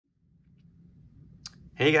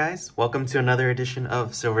Hey guys, welcome to another edition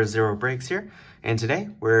of Silver Zero Breaks here, and today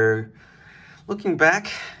we're looking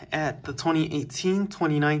back at the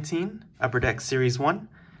 2018-2019 Upper Deck Series 1,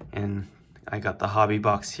 and I got the hobby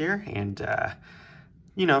box here, and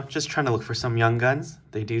you know, just trying to look for some Young Guns.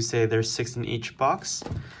 They do say there's 6 in each box,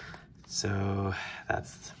 so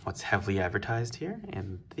that's what's heavily advertised here,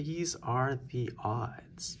 and these are the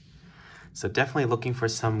odds. So definitely looking for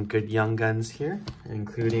some good Young Guns here,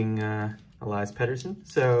 including Elias Pettersson,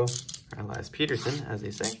 or Elias Pettersson, as they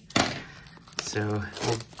say. So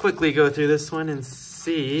we'll quickly go through this one and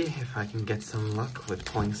see if I can get some luck with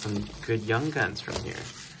pulling some good Young Guns from here.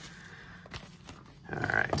 All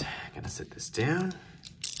right, gonna set this down.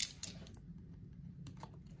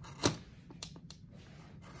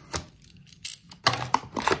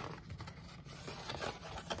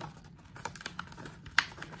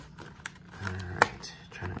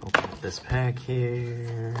 This pack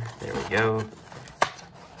here. There we go.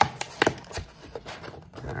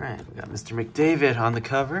 All right, we got Mr. McDavid on the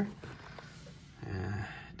cover.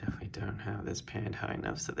 Definitely don't have this panned high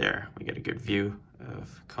enough, so there we get a good view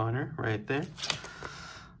of Connor right there.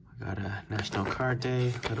 We got a National Card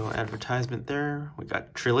Day little advertisement there. We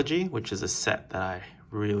got Trilogy, which is a set that I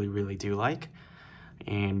really do like,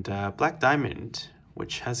 and Black Diamond,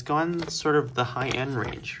 which has gone sort of the high-end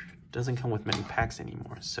range. Doesn't come with many packs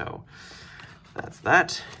anymore, so that's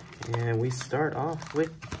that. And we start off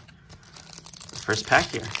with the first pack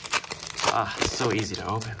here. Ah, so easy to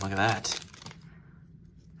open. Look at that.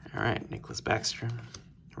 All right, Nicholas Backstrom,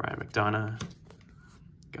 Ryan McDonough,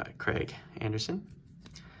 got Craig Anderson.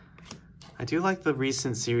 I do like the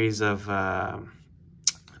recent series of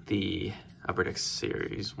the Upper Deck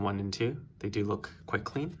Series 1 and 2. They do look quite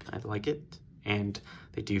clean. I like it, and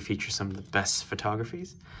they do feature some of the best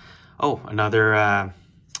photographies. Oh, another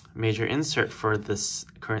major insert for this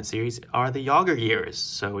current series are the Yager years.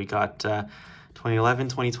 So we got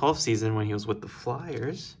 2011-2012 season when he was with the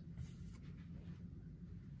Flyers.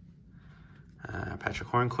 Patrick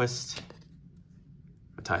Hornquist,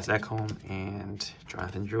 Mattias Ekholm, and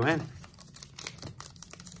Jonathan Drouin.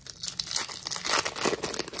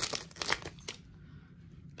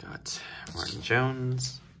 Got Martin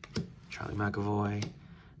Jones, Charlie McAvoy.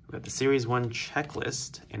 We got the Series 1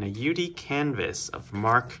 checklist and a UD canvas of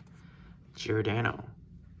Mark Giordano.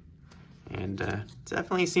 And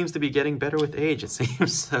definitely seems to be getting better with age, it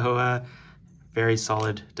seems. So very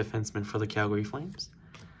solid defenseman for the Calgary Flames.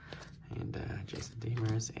 And Jason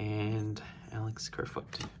Demers and Alex Kerfoot.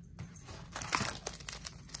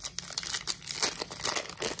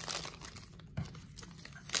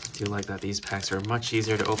 I do like that these packs are much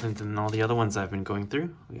easier to open than all the other ones I've been going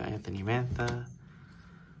through. We got Anthony Mantha,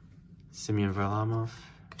 Semyon Varlamov,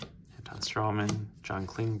 Anton Strawman, John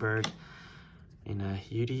Klingberg, in a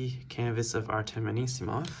UD canvas of Artem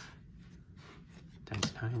Anisimov,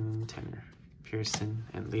 Danton, Tanner Pearson,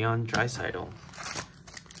 and Leon Draisaitl.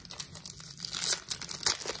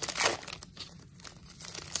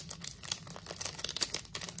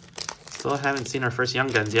 Still haven't seen our first Young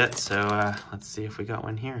Guns yet, so let's see if we got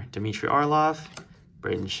one here. Dmitry Orlov,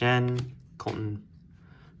 Braden Shen, Colton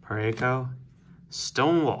Parayko,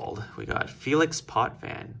 Stonewalled. We got Felix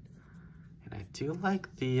Potvin, and I do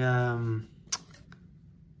like the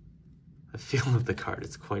feel of the card.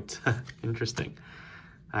 It's quite interesting.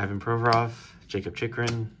 Ivan Provorov, Jacob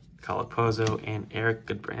Chikrin, Kyle Pozo, and Eric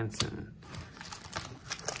Goodbranson.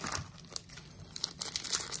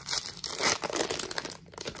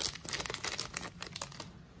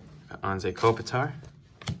 Got Anze Kopitar,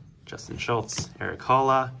 Justin Schultz, Eric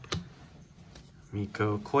Holla,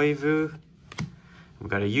 Mikko Koivu. We've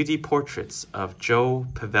got a UD portraits of Joe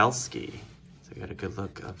Pavelski. So we got a good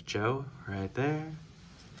look of Joe right there.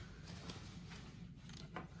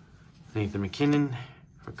 Nathan McKinnon,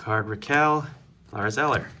 Ricard Raquel, Lars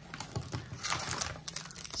Eller.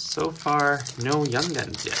 So far, no Young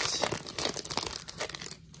Guns yet.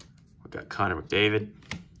 We've got Connor McDavid,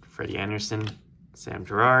 Freddie Anderson, Sam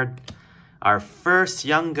Girard. Our first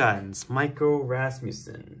Young Guns, Michael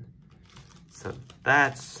Rasmussen. So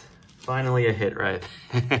that's finally a hit right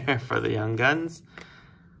there for the Young Guns.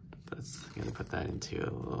 That's gonna put that into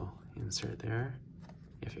a little insert there.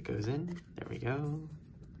 If it goes in, there we go.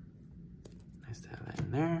 Nice to have that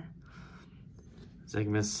in there.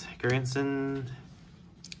 Zygmus Göransson,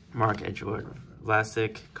 Mark Edgewood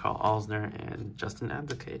Vlasic, Carl Alsner, and Justin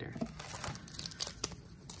Abdicator.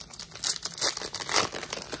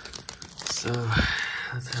 So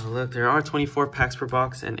let's have a look. There are 24 packs per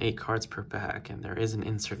box and 8 cards per pack, and there is an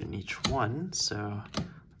insert in each one. So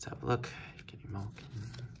let's have a look.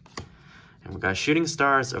 And we got Shooting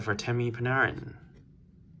Stars of Artemi Panarin.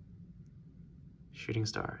 Shooting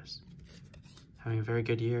Stars. Having a very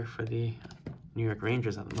good year for the New York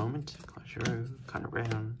Rangers at the moment. Claude Giroux, Connor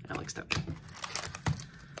Brown, Alex Tuck.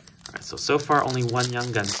 Alright, so far only one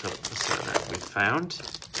Young Gun so that we found.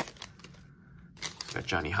 Got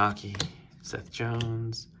Johnny Hockey, Seth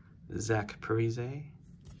Jones, Zach Parise,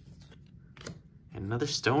 and another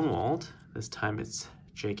Stonewalled. This time it's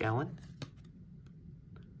Jake Allen.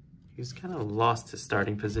 He's kind of lost his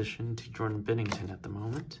starting position to Jordan Binnington at the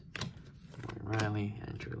moment. Morgan Riley,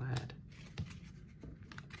 Andrew Ladd.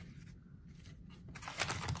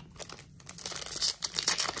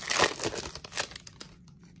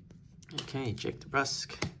 Okay, Jake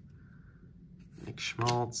DeBrusk, Nick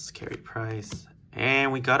Schmaltz, Carey Price,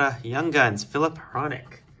 and we got a Young Guns, Philip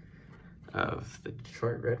Hronek of the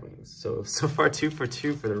Detroit Red Wings. So far 2 for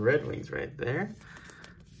 2 for the Red Wings right there.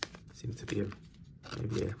 Seems to be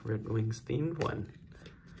maybe a Red Wings themed one,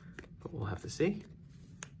 but we'll have to see.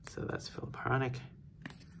 So that's Philip Hronek.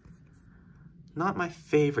 Not my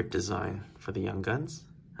favorite design for the Young Guns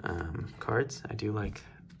cards. I do like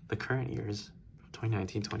the current years,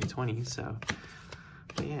 2019, 2020, so,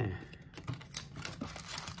 but yeah.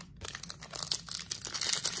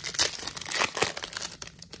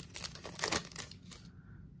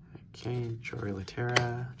 Okay, Jory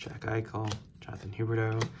Laterra, Jack Eichel, Jonathan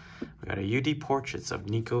Huberdeau. We got a UD Portraits of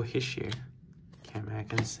Nico Hischier, Cam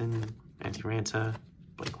Atkinson, Antti Ranta,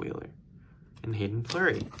 Blake Wheeler, and Hayden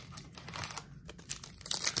Fleury.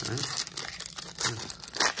 All right.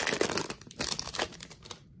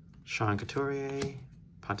 Sean Couturier,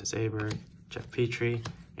 Pontus Aberg, Jeff Petrie,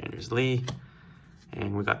 Anders Lee,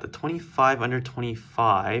 and we got the 25 under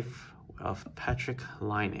 25 of Patrick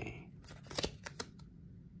Laine.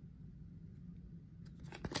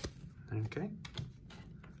 Okay.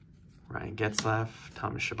 Ryan Getzlaf,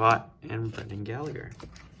 Thomas Chabot, and Brendan Gallagher.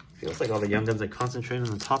 Feels like all the Young Guns are concentrated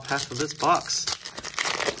on the top half of this box.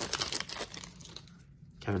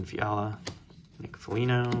 Kevin Fiala, Nick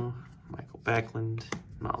Foligno, Michael Backlund,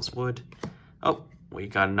 Miles Wood. Oh, we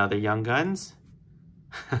got another Young Guns.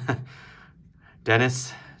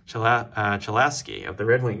 Dennis Cholowski of the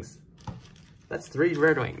Red Wings. That's 3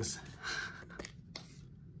 Red Wings.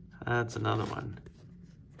 That's another one.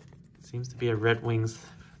 Seems to be a Red Wings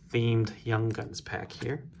themed Young Guns pack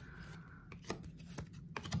here.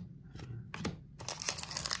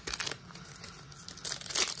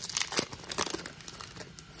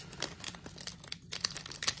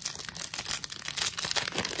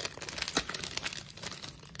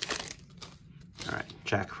 All right,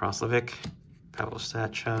 Jack Roslovic, Pavel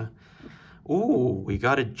Sacha. Ooh, we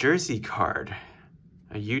got a jersey card.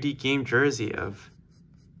 A UD game jersey of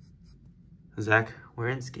Zach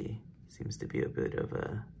Werenski. Seems to be a bit of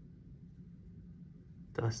a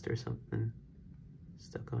dust or something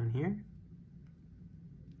stuck on here.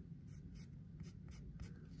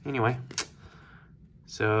 Anyway,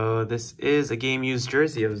 so this is a game used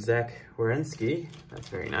jersey of Zach Werenski. That's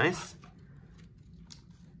very nice.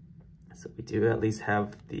 So we do at least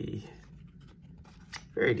have the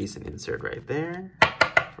very decent insert right there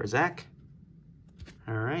for Zach.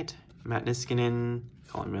 All right, Matt Niskanen,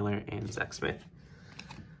 Colin Miller, and Zach Smith.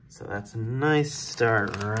 So that's a nice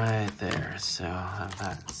start right there. So I'll have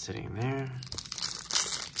that sitting there.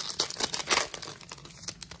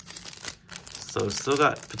 So still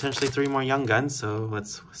got potentially 3 more Young Guns. So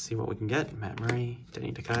let's see what we can get. Matt Murray,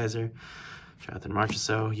 Denny DeKaiser, Jonathan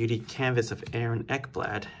Marchessault, UD Canvas of Aaron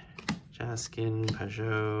Ekblad, Jaskin,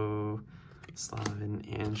 Pajot, Slavin,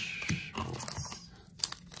 and Schultz.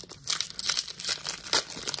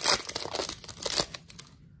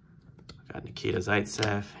 Nikita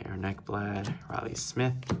Zaitsev, Aaron Ekblad, Riley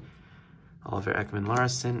Smith, Oliver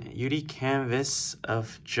Ekman-Larsson, UD Canvas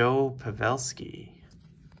of Joe Pavelski,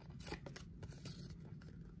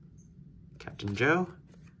 Captain Joe,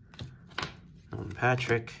 Nolan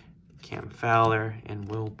Patrick, Cam Fowler, and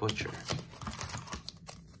Will Butcher.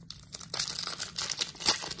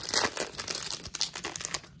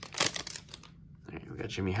 There, we got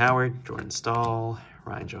Jimmy Howard, Jordan Stahl,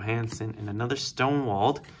 Ryan Johansson, and another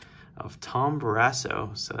Stonewalled of Tom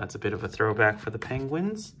Barrasso. So that's a bit of a throwback for the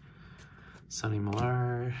Penguins. Sonny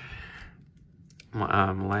Millard,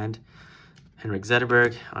 Meland, Henrik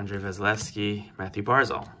Zetterberg, Andrei Vasilevsky, Matthew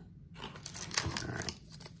Barzal. All right.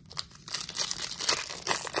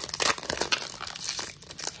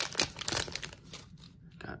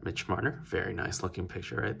 Got Mitch Marner, very nice looking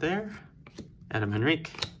picture right there. Adam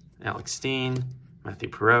Henrique, Alex Steen, Matthew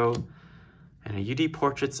Perreault, and a UD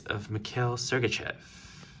Portraits of Mikhail Sergachev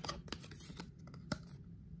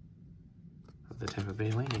of the Tampa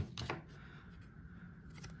Bay Lightning.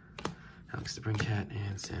 Alex DeBrincat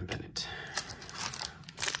and Sam Bennett.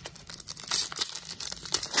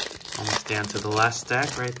 Almost down to the last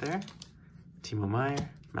stack right there. Timo Meier,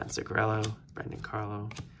 Matt Zuccarello, Brendan Carlo,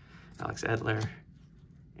 Alex Edler,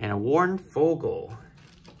 and a Warren Fogle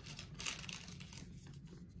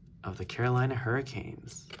of the Carolina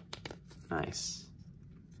Hurricanes. Nice.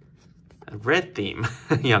 A red theme,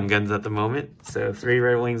 Young Guns at the moment. So 3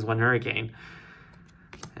 Red Wings, 1 Hurricane.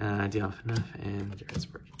 Diafanov and Jared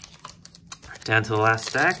Spurgeon. Down to the last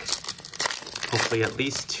stack. Hopefully at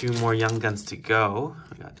least 2 more Young Guns to go.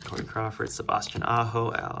 We got Corey Crawford, Sebastian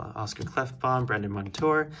Aho, Oscar Klefbom, Brendan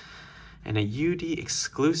Montour, and a UD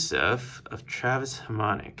exclusive of Travis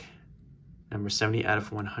Hamonic. Number 70 out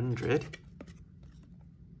of 100.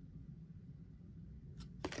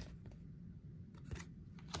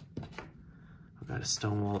 We've got a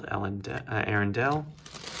stonewalled Aaron Dell.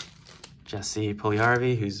 Jesse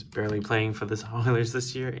Puljujärvi, who's barely playing for the Oilers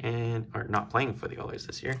this year, or not playing for the Oilers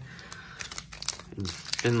this year. In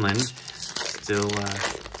Finland, still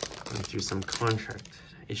going through some contract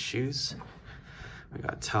issues. We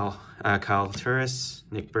got Kyle Turris,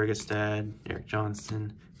 Nick Bergestad, Eric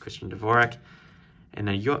Johnson, Christian Dvorak, and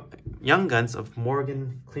a Young Guns of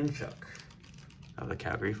Morgan Klimchuk of the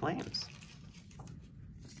Calgary Flames.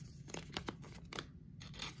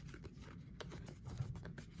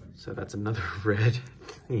 So that's another red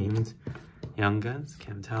themed Young Guns.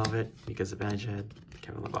 Cam Talbot, Mika Zibanejad,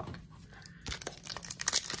 Kevin LeBlanc.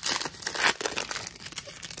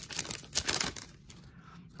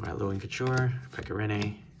 All right, Logan Couture, Pekka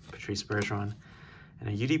Rinne, Patrice Bergeron, and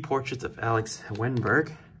a UD Portraits of Alex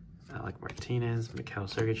Wenberg, Alec Martinez, Mikhail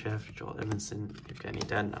Sergachev, Joel Edmondson, Evgeny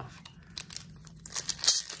Dadonov.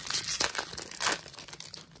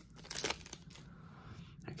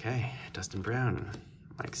 Okay, Dustin Brown,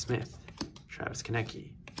 Mike Smith, Travis Konecny,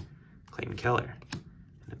 Clayton Keller,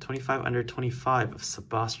 and a 25 under 25 of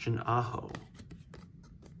Sebastian Aho.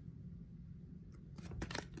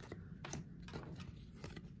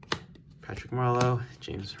 Patrick Marleau,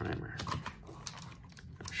 James Reimer.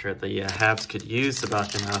 I'm sure the Habs could use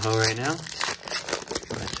Sebastian Aho right now,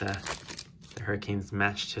 but the Hurricanes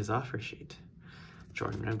matched his offer sheet.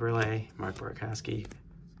 Jordan Eberle, Mark Borkowski,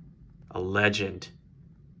 a legend.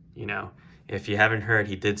 You know, if you haven't heard,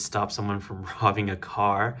 he did stop someone from robbing a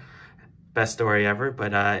car. Best story ever,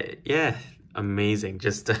 but yeah, amazing.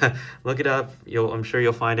 Just look it up. I'm sure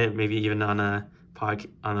you'll find it, maybe even on the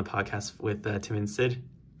podcast with Tim and Sid.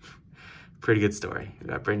 Pretty good story. We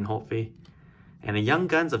got Braden Holtby and a Young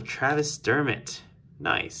Guns of Travis Dermott.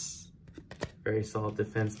 Nice. Very solid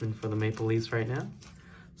defenseman for the Maple Leafs right now.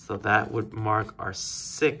 So that would mark our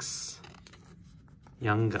 6th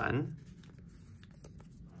Young Gun.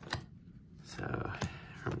 So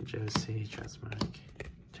from Josie, Trasmanek,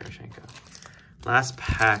 Terashenko. Last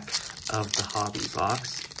pack of the hobby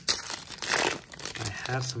box.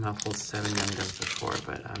 I have somehow pulled 7 Young Guns before,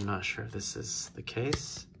 but I'm not sure if this is the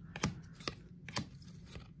case.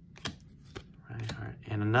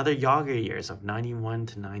 And another Yager years of 91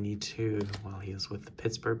 to 92 while he was with the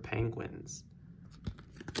Pittsburgh Penguins.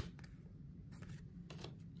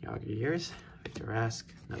 Yager years, Victor Rask,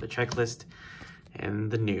 another checklist,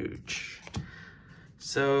 and the Nuge.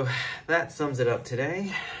 So that sums it up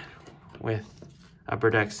today with Upper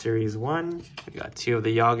Deck Series 1. We got 2 of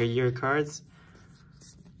the Yager year cards.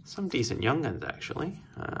 Some decent Young Guns, actually.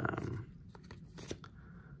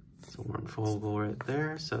 So Warren Fogle right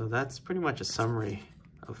there. So that's pretty much a summary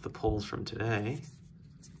of the polls from today.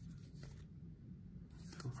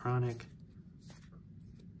 Phil Chronic,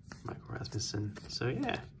 Michael Rasmussen. So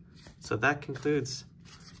yeah, so that concludes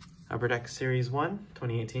Upper Deck Series 1,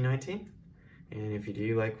 2018-19. And if you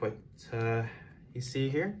do like what you see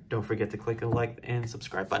here, don't forget to click the like and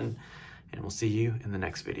subscribe button, and we'll see you in the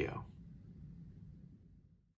next video.